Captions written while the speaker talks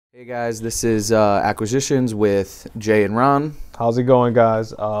Hey guys, this is Acquisitions with Jay and Ron. How's it going,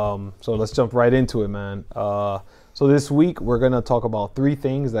 guys? So let's jump right into it, man. So this week we're gonna talk about three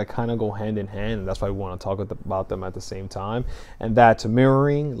things that kind of go hand in hand, and that's why we want to talk about them at the same time. And that's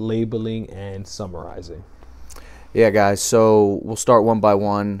mirroring, labeling, and summarizing. Yeah guys, so we'll start one by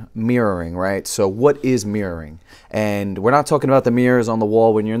one. Mirroring, right? So what is mirroring? And we're not talking about the mirrors on the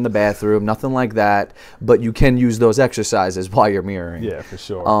wall when you're in the bathroom, nothing like that, but you can use those exercises while you're mirroring. Yeah, for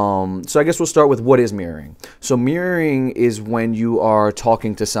sure. So I guess we'll start with what is mirroring. So mirroring is when you are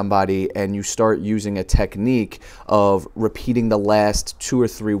talking to somebody and you start using a technique of repeating the last two or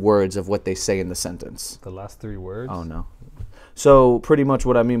three words of what they say in the sentence. The last three words? Oh no. So pretty much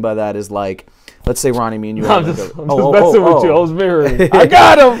what I mean by that is like, let's say Ronnie, me and you. I'm just messing with you. I was mirroring. I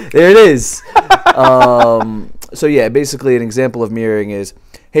got him. There it is. So yeah, basically an example of mirroring is,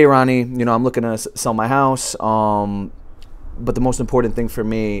 hey Ronnie, I'm looking to sell my house, but the most important thing for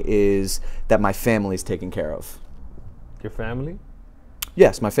me is that my family is taken care of. Your family?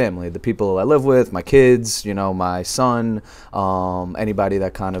 Yes, my family, the people I live with, my kids, my son, anybody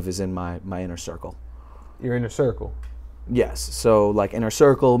that kind of is in my inner circle. Your inner circle? Yes. So like inner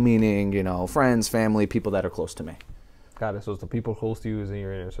circle meaning, friends, family, people that are close to me. Got it. So it's the people close to you is in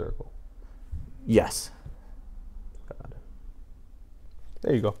your inner circle. Yes. Got it.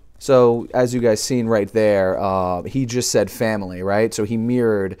 There you go. So as you guys seen right there, he just said family, right? So he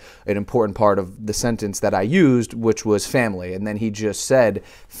mirrored an important part of the sentence that I used, which was family. And then he just said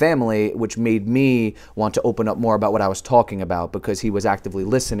family, which made me want to open up more about what I was talking about because he was actively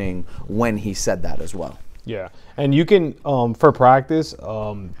listening when he said that as well. Yeah, and you can, for practice,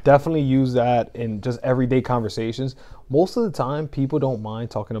 definitely use that in just everyday conversations. Most of the time, people don't mind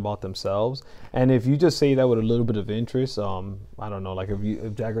talking about themselves, and if you just say that with a little bit of interest, I don't know, like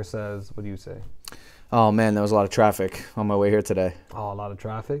if Jagger says, what do you say? Oh man, there was a lot of traffic on my way here today. Oh, a lot of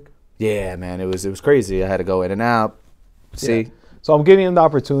traffic? Yeah, man, it was crazy. I had to go in and out. See? Yeah. So I'm giving him the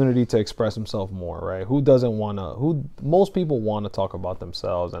opportunity to express himself more, right? Who doesn't want to, most people want to talk about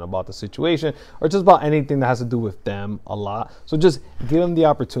themselves and about the situation or just about anything that has to do with them a lot. So just give him the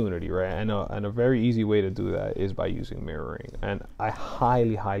opportunity, right? And a very easy way to do that is by using mirroring. And I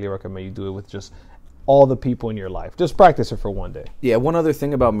highly, highly recommend you do it with just all the people in your life. Just practice it for one day. Yeah, one other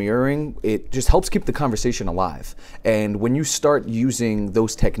thing about mirroring, it just helps keep the conversation alive. And when you start using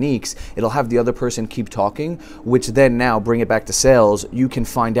those techniques, it'll have the other person keep talking, which then now bring it back to sales. You can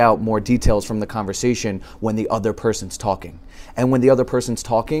find out more details from the conversation when the other person's talking. And when the other person's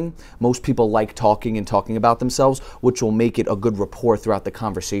talking, most people like talking and talking about themselves, which will make it a good rapport throughout the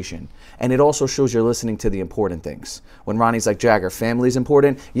conversation. And it also shows you're listening to the important things. When Ronnie's like, Jagger, family's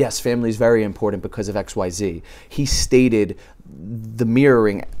important? Yes, family's very important because of XYZ. He stated the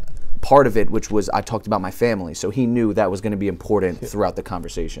mirroring part of it, which was I talked about my family. So he knew that was going to be important throughout the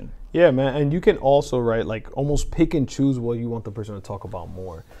conversation. Yeah, man. And you can also, right, like almost pick and choose what you want the person to talk about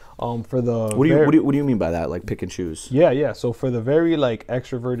more. For the what do you mean by that? Like pick and choose? Yeah. So for the very like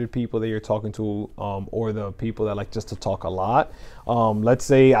extroverted people that you're talking to, or the people that like just to talk a lot, let's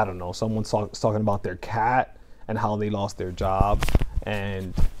say, I don't know, someone's talking about their cat and how they lost their job,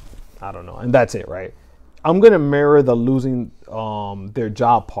 and I don't know, and that's it, right? I'm gonna mirror the losing their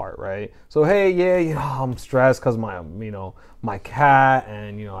job part, right? So hey, yeah, I'm stressed because my cat,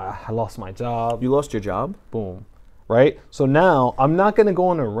 and I lost my job. You lost your job? Boom. Right? So now I'm not going to go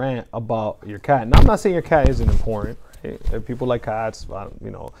on a rant about your cat. Now I'm not saying your cat isn't important. Right? If people like cats,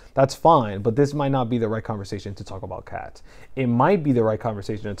 that's fine. But this might not be the right conversation to talk about cats. It might be the right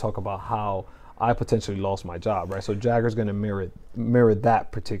conversation to talk about how I potentially lost my job, right? So Jagger's going to mirror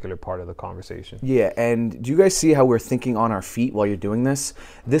that particular part of the conversation. Yeah, and do you guys see how we're thinking on our feet while you're doing this?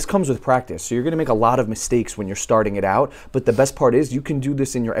 This comes with practice. So you're going to make a lot of mistakes when you're starting it out, but the best part is you can do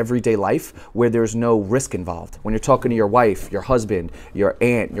this in your everyday life where there's no risk involved. When you're talking to your wife, your husband, your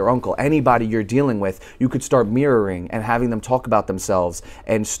aunt, your uncle, anybody you're dealing with, you could start mirroring and having them talk about themselves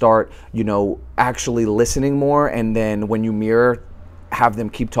and start, actually listening more, and then when you mirror, have them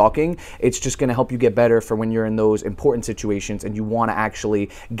keep talking. It's just going to help you get better for when you're in those important situations and you want to actually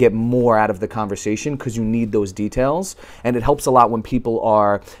get more out of the conversation because you need those details. And it helps a lot when people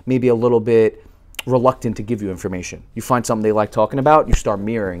are maybe a little bit reluctant to give you information. You find something they like talking about, you start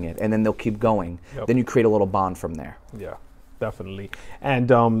mirroring it, and then they'll keep going. Yep. Then you create a little bond from there. Yeah, definitely.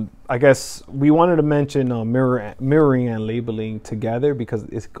 And I guess we wanted to mention mirroring and labeling together because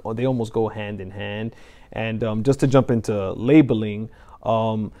they almost go hand in hand. And just to jump into labeling,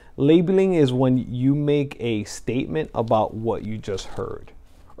 labeling is when you make a statement about what you just heard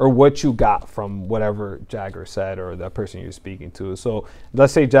or what you got from whatever Jagger said or the person you're speaking to. So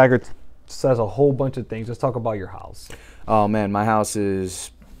let's say Jagger says a whole bunch of things. Let's talk about your house. Oh man, my house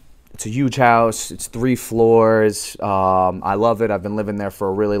is It's a huge house. It's 3 floors. I love it. I've been living there for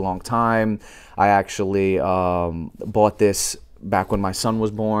a really long time. I actually bought this back when my son was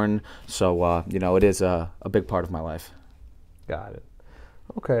born. So, you know, it is a big part of my life. Got it.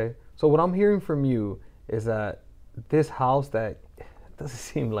 Okay. So what I'm hearing from you is that this house that doesn't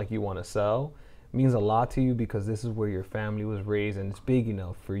seem like you want to sell means a lot to you because this is where your family was raised and it's big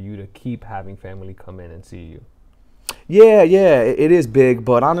enough for you to keep having family come in and see you. Yeah, it is big,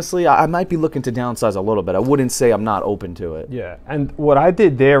 but honestly, I might be looking to downsize a little bit. I wouldn't say I'm not open to it. Yeah, and what I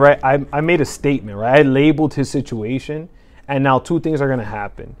did there, right, I made a statement, right? I labeled his situation, and now 2 things are going to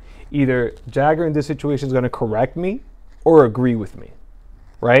happen. Either Jagger in this situation is going to correct me or agree with me,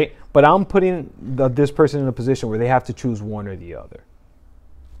 right? But I'm putting this person in a position where they have to choose one or the other.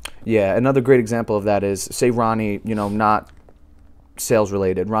 Yeah, another great example of that is, say Ronnie, you know, not sales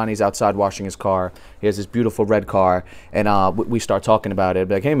related. Ronnie's outside washing his car. He has this beautiful red car, and we start talking about it.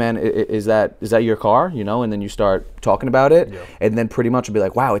 Be like, hey man, is that your car? You know, and then you start talking about it, Yeah. and then pretty much be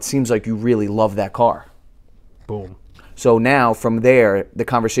like, wow, it seems like you really love that car. Boom. So now from there, the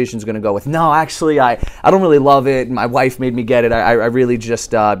conversation is going to go with, no, actually, I don't really love it. My wife made me get it. I really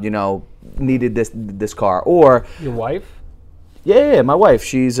just you know, needed this car. Or Your wife? yeah, my wife.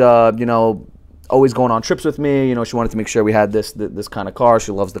 She's you know, always going on trips with me. You know, she wanted to make sure we had this kind of car.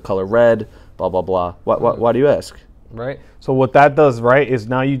 She loves the color red. Blah blah blah. Why do you ask? Right. So what that does, right, is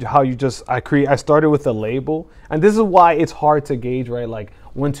now I started with a label, and this is why it's hard to gauge, right, like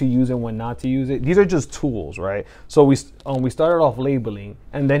when to use it, when not to use it. These are just tools, right? So we started off labeling,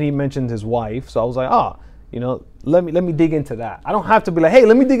 and then he mentioned his wife. So I was like, you know, let me dig into that. I don't have to be like, hey,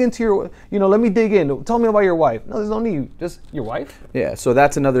 let me dig into your, you know, let me dig in. Tell me about your wife. No, there's no need. Just your wife. Yeah, so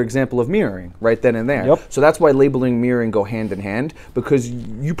that's another example of mirroring right then and there. Yep. So that's why labeling and mirroring go hand in hand, because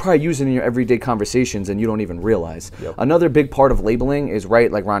you probably use it in your everyday conversations and you don't even realize. Yep. Another big part of labeling is,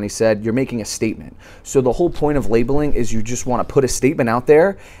 right, like Ronnie said, you're making a statement. So the whole point of labeling is you just want to put a statement out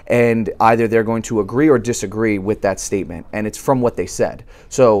there, and either they're going to agree or disagree with that statement, and it's from what they said.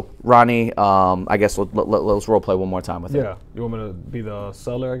 So Ronnie, I guess let's role play one more time with it. Yeah. You want me to be the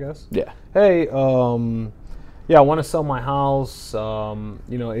seller, I guess? Yeah. Hey, yeah, I want to sell my house.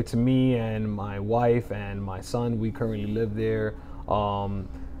 You know, it's me and my wife and my son. We currently live there. I'll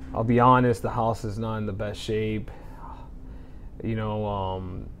be honest, the house is not in the best shape. You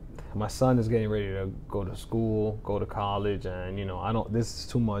know, my son is getting ready to go to school, go to college, and you know, this is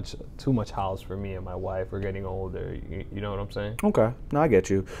too much house for me and my wife. We're getting older. You know what I'm saying? Okay, no, I get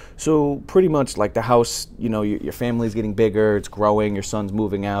you. So pretty much like the house, you know, your family's getting bigger, it's growing, your son's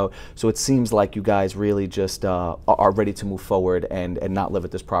moving out. So it seems like you guys really just are ready to move forward and not live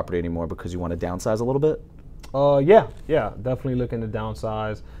at this property anymore because you want to downsize a little bit? Yeah, definitely looking to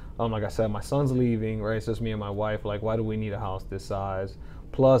downsize. Like I said, my son's leaving, right? It's just me and my wife. Like, why do we need a house this size?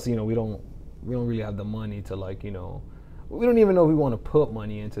 Plus, you know, we don't really have the money to, like, you know, we don't even know if we want to put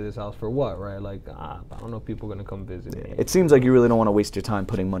money into this house for what, right? Like, I don't know if people are going to come visit me. It seems like you really don't want to waste your time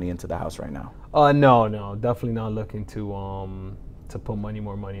putting money into the house right now. No, definitely not looking to put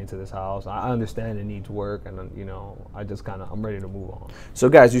more money into this house. I understand it needs work, and you know, I'm ready to move on. So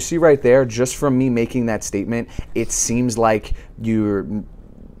guys, you see right there, just from me making that statement, it seems like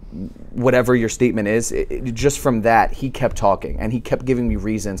whatever your statement is, just from that, he kept talking and he kept giving me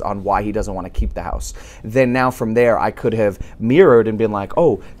reasons on why he doesn't want to keep the house. Then now from there, I could have mirrored and been like,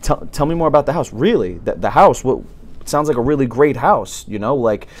 oh, tell me more about the house. Really? The house, it sounds like a really great house, you know,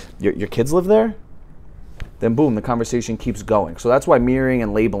 like your kids live there? Then boom, the conversation keeps going. So that's why mirroring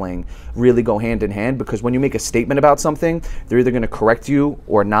and labeling really go hand in hand, because when you make a statement about something, they're either going to correct you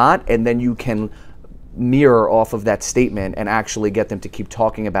or not, and then you can mirror off of that statement and actually get them to keep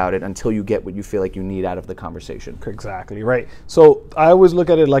talking about it until you get what you feel like you need out of the conversation. Exactly, right. So I always look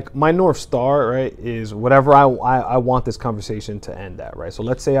at it like my North Star, right, is whatever I want this conversation to end at, right? So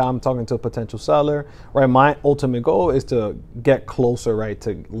let's say I'm talking to a potential seller, right? My ultimate goal is to get closer, right,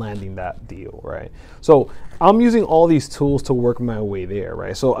 to landing that deal, right? So I'm using all these tools to work my way there,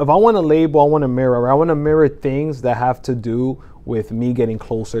 right? So if I want to label, I want to mirror, right? I want to mirror things that have to do with me getting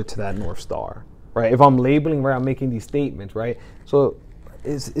closer to that North Star. Right, if I'm labeling, right, I'm making these statements, right? So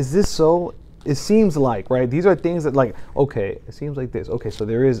is this so? It seems like, right, these are things that, like, okay, it seems like this. Okay, so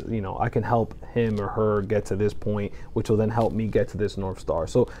there is, you know, I can help him or her get to this point, which will then help me get to this North Star.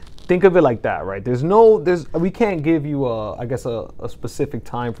 So think of it like that, right? We can't give you I guess a specific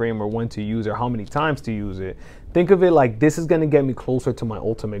time frame or when to use it or how many times to use it. Think of it like this is going to get me closer to my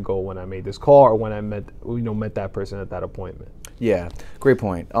ultimate goal when I made this call or when I met that person at that appointment. Yeah, great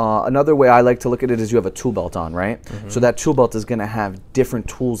point. Another way I like to look at it is you have a tool belt on, right? Mm-hmm. So that tool belt is going to have different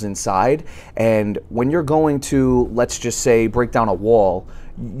tools inside. And when you're going to, let's just say, break down a wall,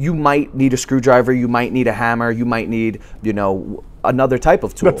 you might need a screwdriver, you might need a hammer, you might need, you know, another type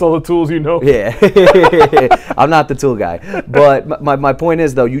of tool. That's all the tools you know? Yeah. I'm not the tool guy. But my point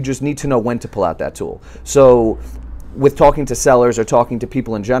is, though, you just need to know when to pull out that tool. So with talking to sellers or talking to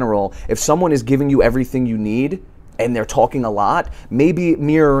people in general, if someone is giving you everything you need and they're talking a lot, maybe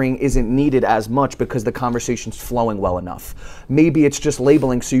mirroring isn't needed as much because the conversation's flowing well enough. Maybe it's just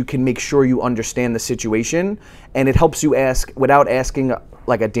labeling so you can make sure you understand the situation, and it helps you ask without asking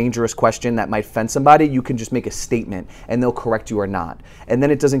like a dangerous question that might offend somebody. You can just make a statement and they'll correct you or not. And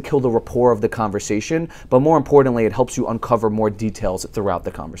then it doesn't kill the rapport of the conversation, but more importantly, it helps you uncover more details throughout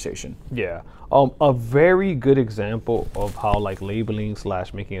the conversation. Yeah. A very good example of how like labeling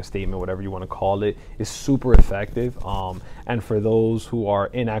 / making a statement, whatever you want to call it, is super effective. And for those who are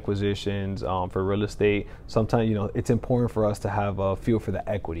in acquisitions for real estate, sometimes, you know, it's important for us to have a feel for the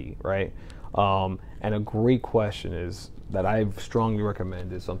equity, right? And a great question is that I strongly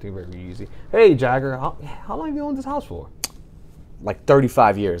recommend is something very easy. Hey, Jagger, how long have you owned this house for? Like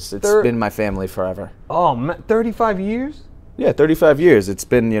 35 years. It's been my family forever. Oh, man, 35 years? Yeah, 35 years. It's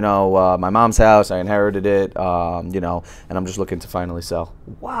been, you know, my mom's house. I inherited it, you know, and I'm just looking to finally sell.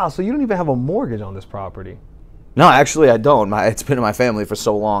 Wow, so you don't even have a mortgage on this property? No, actually, I don't. It's been in my family for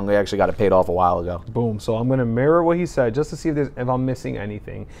so long. They actually got it paid off a while ago. Boom. So I'm going to mirror what he said just to see if I'm missing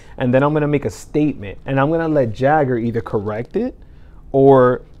anything. And then I'm going to make a statement. And I'm going to let Jagger either correct it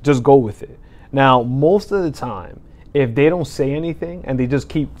or just go with it. Now, most of the time, if they don't say anything and they just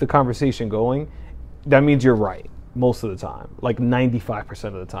keep the conversation going, that means you're right. Most of the time, like 95%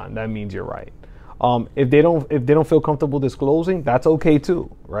 of the time, that means you're right. If they don't feel comfortable disclosing, that's okay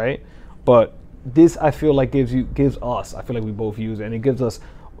too, right? But this, I feel like gives us, I feel like we both use it, and it gives us,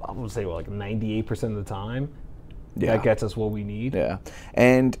 I would say, well, like 98% of the time, that gets us what we need. Yeah,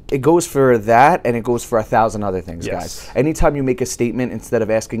 and it goes for that, and it goes for 1,000 other things, Yes. guys. Anytime you make a statement instead of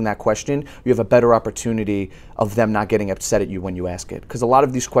asking that question, you have a better opportunity of them not getting upset at you when you ask it. Because a lot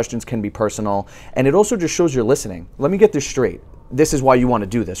of these questions can be personal, and it also just shows you're listening. Let me get this straight. This is why you want to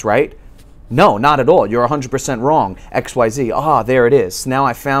do this, right? No, not at all. You're 100% wrong. XYZ. Ah, there it is. Now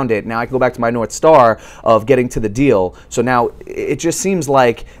I found it. Now I can go back to my North Star of getting to the deal. So now it just seems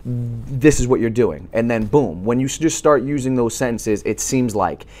like this is what you're doing. And then boom, when you just start using those sentences, it seems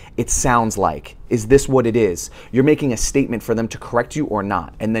like, it sounds like, is this what it is? You're making a statement for them to correct you or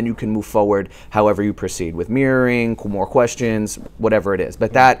not. And then you can move forward however you proceed with mirroring, more questions, whatever it is.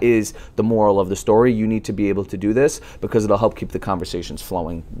 But that is the moral of the story. You need to be able to do this because it'll help keep the conversations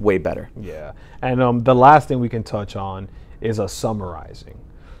flowing way better. Yeah. And the last thing we can touch on is a summarizing.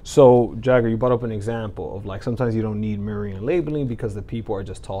 So, Jagger, you brought up an example of like sometimes you don't need mirroring and labeling because the people are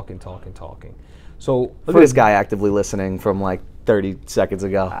just talking. So look at this guy actively listening from like 30 seconds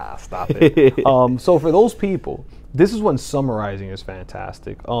ago. Ah, stop it. So for those people, this is when summarizing is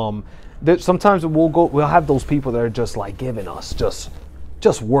fantastic. Sometimes we'll have those people that are just like giving us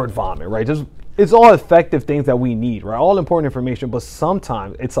just word vomit, right? It's all effective things that we need, right? All important information, but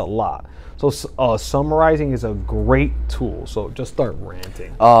sometimes it's a lot. So summarizing is a great tool. So just start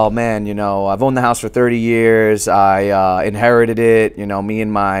ranting. Oh man, you know, I've owned the house for 30 years. I inherited it. You know, me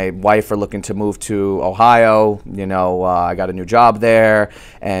and my wife are looking to move to Ohio. You know, I got a new job there,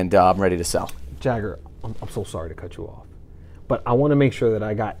 and I'm ready to sell. Jagger, I'm so sorry to cut you off, but I want to make sure that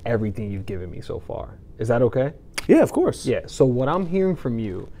I got everything you've given me so far. Is that okay? Yeah, of course. Yeah. So what I'm hearing from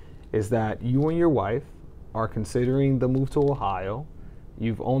you is that you and your wife are considering the move to Ohio.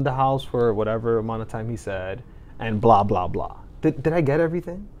 You've owned the house for whatever amount of time he said, and blah, blah, blah. Did I get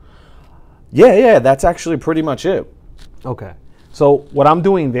everything? Yeah, that's actually pretty much it. Okay. So what I'm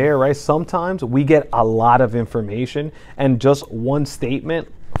doing there, right, sometimes we get a lot of information, and just one statement,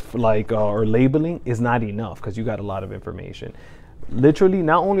 like, or labeling is not enough because you got a lot of information. Literally,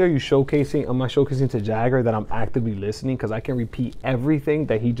 not only am I showcasing to Jagger that I'm actively listening because I can repeat everything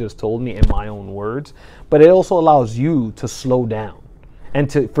that he just told me in my own words, but it also allows you to slow down. And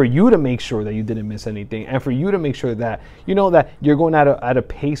for you to make sure that you didn't miss anything, and for you to make sure that you know that you're going at a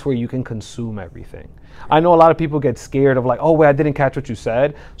pace where you can consume everything. I know a lot of people get scared of like, oh wait, I didn't catch what you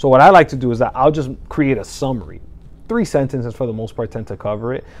said. So what I like to do is that I'll just create a summary. 3 sentences for the most part tend to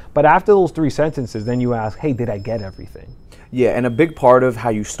cover it. But after those 3 sentences, then you ask, hey, did I get everything? Yeah, and a big part of how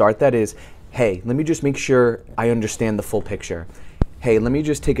you start that is, hey, let me just make sure I understand the full picture. hey, let me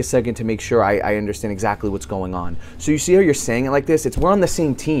just take a second to make sure I understand exactly what's going on. So you see how you're saying it like this? We're on the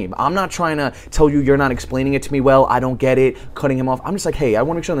same team. I'm not trying to tell you you're not explaining it to me well, I don't get it, cutting him off. I'm just like, hey, I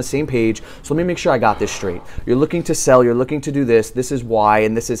want to make sure on the same page, so let me make sure I got this straight. You're looking to sell, you're looking to do this is why,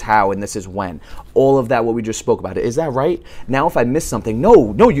 and this is how, and this is when. All of that, what we just spoke about. Is that right? Now if I miss something,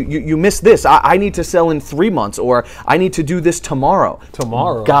 no, you missed this. I need to sell in 3 months, or I need to do this tomorrow.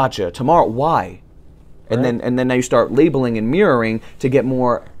 Tomorrow. Gotcha. Tomorrow. Why? And then now you start labeling and mirroring to get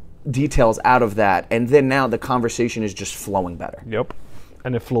more details out of that, and then now the conversation is just flowing better. Yep.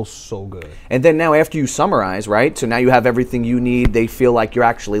 And it flows so good. And then now after you summarize, right? So now you have everything you need. They feel like you're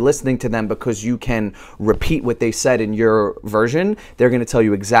actually listening to them because you can repeat what they said in your version. They're going to tell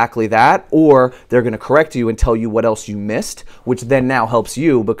you exactly that, or they're going to correct you and tell you what else you missed, which then now helps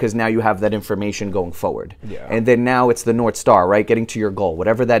you because now you have that information going forward. Yeah. And then now it's the North Star, right? Getting to your goal.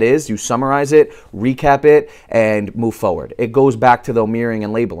 Whatever that is, you summarize it, recap it, and move forward. It goes back to the mirroring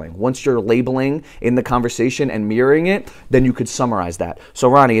and labeling. Once you're labeling in the conversation and mirroring it, then you could summarize that. So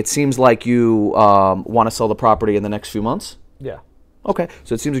Ronnie, it seems like you want to sell the property in the next few months? Yeah. Okay,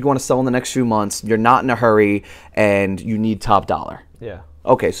 so it seems like you want to sell in the next few months. You're not in a hurry, and you need top dollar. Yeah.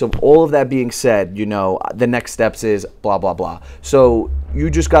 Okay, so all of that being said, you know, the next steps is blah, blah, blah. So you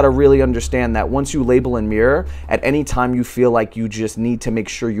just got to really understand that once you label and mirror, at any time you feel like you just need to make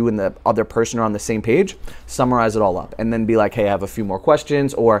sure you and the other person are on the same page, summarize it all up. And then be like, hey, I have a few more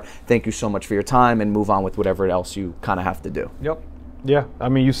questions, or thank you so much for your time, and move on with whatever else you kind of have to do. Yep. Yeah, I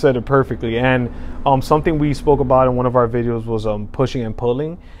mean, you said it perfectly. And something we spoke about in one of our videos was pushing and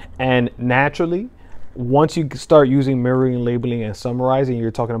pulling. And naturally, once you start using mirroring, labeling, and summarizing, you're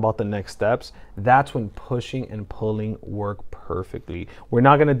talking about the next steps. That's when pushing and pulling work perfectly. We're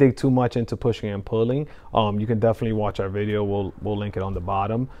not going to dig too much into pushing and pulling. You can definitely watch our video. We'll link it on the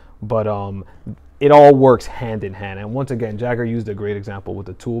bottom. But it all works hand in hand. And once again, Jagger used a great example with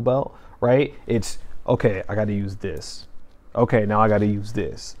the tool belt, right? It's, okay, I got to use this. Okay, now I got to use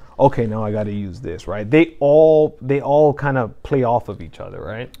this. Okay, now I got to use this, right? They all kind of play off of each other,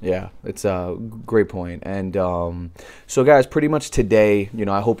 right? Yeah, it's a great point. And so guys, pretty much today, you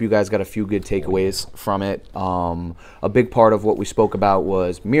know, I hope you guys got a few good takeaways from it. A big part of what we spoke about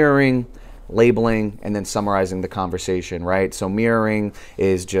was mirroring, labeling, and then summarizing the conversation, right? So mirroring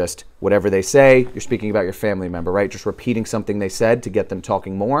is just whatever they say, you're speaking about your family member, right? Just repeating something they said to get them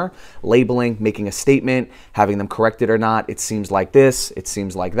talking more. Labeling, making a statement, having them correct it or not. It seems like this, it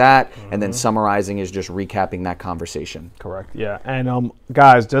seems like that. And then summarizing is just recapping that conversation. Correct, yeah. And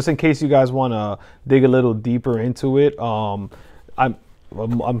guys, just in case you guys want to dig a little deeper into it, I'm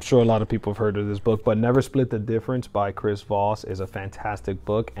sure a lot of people have heard of this book, but Never Split the Difference by Chris Voss is a fantastic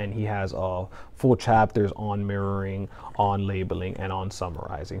book, and he has full chapters on mirroring, on labeling, and on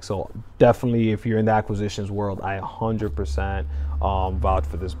summarizing. So definitely, if you're in the acquisitions world, I 100% vouch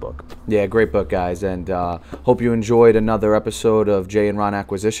for this book. Yeah, great book, guys, and hope you enjoyed another episode of Jay and Ron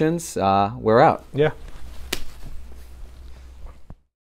Acquisitions. We're out. Yeah.